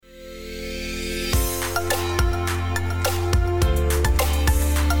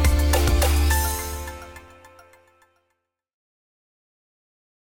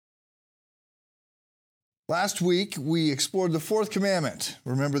Last week, we explored the fourth commandment,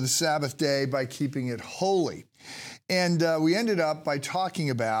 remember the Sabbath day by keeping it holy. And we ended up by talking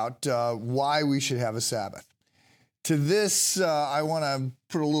about why we should have a Sabbath. To this, I want to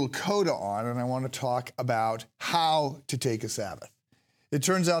put a little coda on, and I want to talk about how to take a Sabbath. It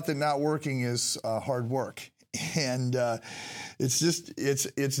turns out that not working is hard work. And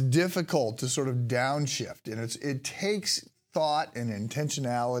it's difficult to sort of downshift. And it takes thought and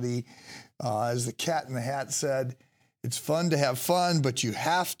intentionality. As the Cat in the Hat said, it's fun to have fun, but you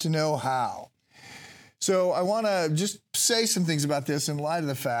have to know how. So I want to just say some things about this in light of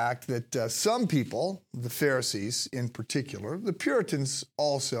the fact that some people, the Pharisees in particular, the Puritans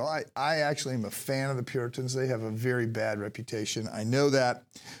also, I actually am a fan of the Puritans. They have a very bad reputation. I know that.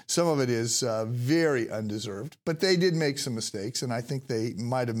 Some of it is very undeserved, but they did make some mistakes, and I think they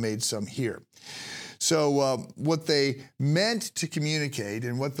might have made some here. So what they meant to communicate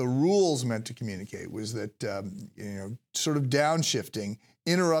and what the rules meant to communicate was that, sort of downshifting,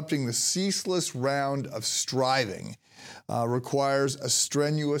 interrupting the ceaseless round of striving requires a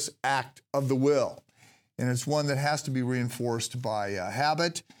strenuous act of the will. And it's one that has to be reinforced by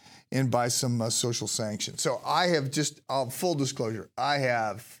habit and by some social sanction. So I have full disclosure, I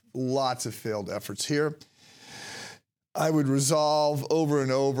have lots of failed efforts here. I would resolve over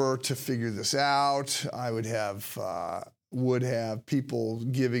and over to figure this out. I would have people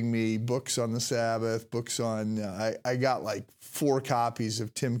giving me books on the Sabbath, books on, I got like 4 copies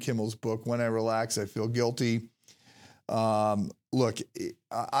of Tim Kimmel's book, When I Relax, I Feel Guilty. Look,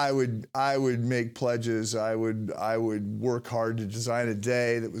 I would make pledges. I would work hard to design a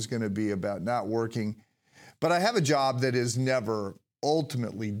day that was going to be about not working. But I have a job that is never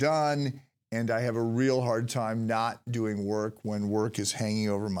ultimately done. And I have a real hard time not doing work when work is hanging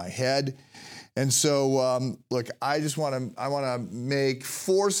over my head. And so, look, I want to make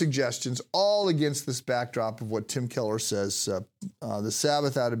 4 suggestions, all against this backdrop of what Tim Keller says the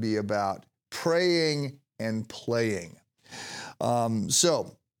Sabbath ought to be about praying and playing.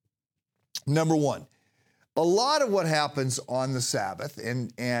 So, number 1, a lot of what happens on the Sabbath,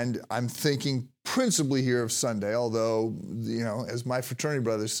 and I'm thinking principally here of Sunday, although, as my fraternity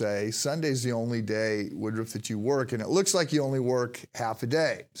brothers say, Sunday's the only day, Woodruff, that you work, and it looks like you only work half a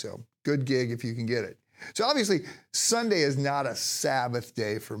day. So good gig if you can get it. So obviously, Sunday is not a Sabbath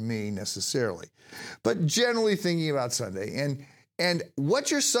day for me necessarily, but generally thinking about Sunday. And what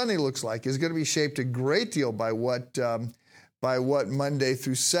your Sunday looks like is going to be shaped a great deal by what Monday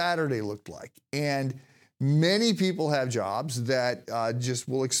through Saturday looked like. And many people have jobs that just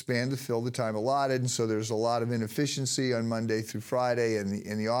will expand to fill the time allotted, and so there's a lot of inefficiency on Monday through Friday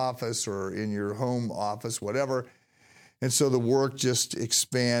in the office or in your home office, whatever. And so the work just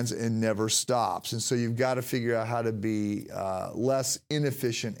expands and never stops. And so you've got to figure out how to be less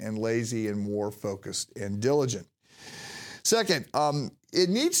inefficient and lazy and more focused and diligent. Second, it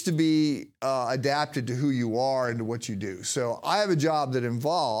needs to be adapted to who you are and to what you do. So I have a job that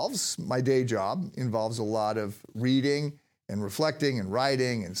my day job involves a lot of reading and reflecting and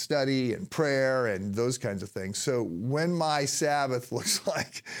writing and study and prayer and those kinds of things. So when my Sabbath looks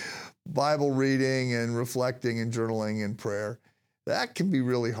like Bible reading and reflecting and journaling and prayer, that can be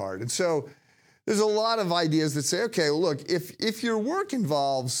really hard. And so there's a lot of ideas that say, okay, look, if your work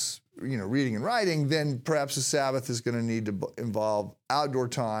involves reading and writing, then perhaps the Sabbath is going to need to involve outdoor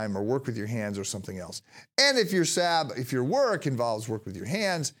time or work with your hands or something else. And if your work involves work with your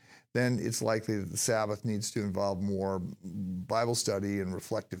hands, then it's likely that the Sabbath needs to involve more Bible study and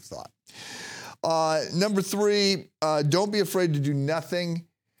reflective thought. Number 3, don't be afraid to do nothing.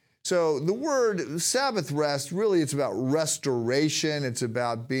 So the word Sabbath rest, really it's about restoration. It's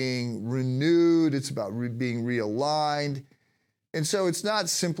about being renewed. It's about being realigned. And so it's not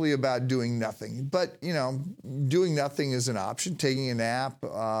simply about doing nothing, but, doing nothing is an option. Taking a nap,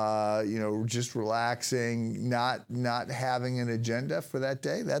 just relaxing, not having an agenda for that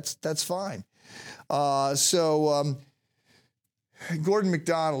day, that's fine. Gordon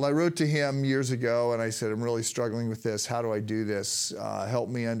MacDonald, I wrote to him years ago and I said, I'm really struggling with this. How do I do this? Help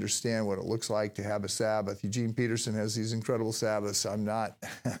me understand what it looks like to have a Sabbath. Eugene Peterson has these incredible Sabbaths. I'm not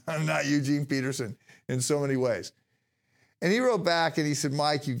Eugene Peterson in so many ways. And he wrote back and he said,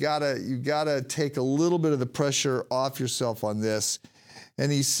 Mike, you gotta take a little bit of the pressure off yourself on this.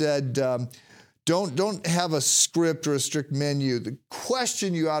 And he said, don't have a script or a strict menu. The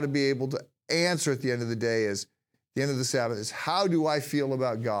question you ought to be able to answer at the end of the day is, the end of the Sabbath is, how do I feel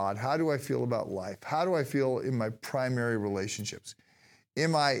about God? How do I feel about life? How do I feel in my primary relationships?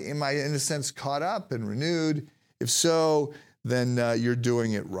 Am I in a sense caught up and renewed? If so, then you're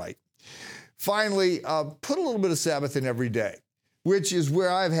doing it right. Finally, put a little bit of Sabbath in every day. which is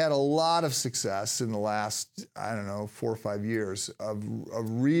where I've had a lot of success in the last, 4 or 5 years of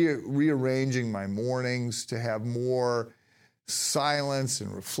rearranging my mornings to have more silence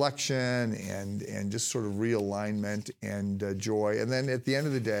and reflection and just sort of realignment and joy. And then at the end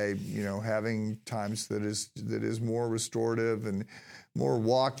of the day, having times that is more restorative and more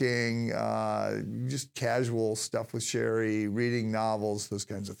walking, just casual stuff with Sherry, reading novels, those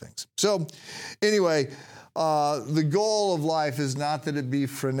kinds of things. So anyway, the goal of life is not that it be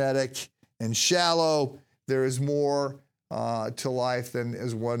frenetic and shallow. There is more to life than,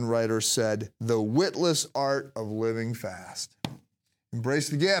 as one writer said, the witless art of living fast. Embrace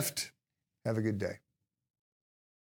the gift. Have a good day.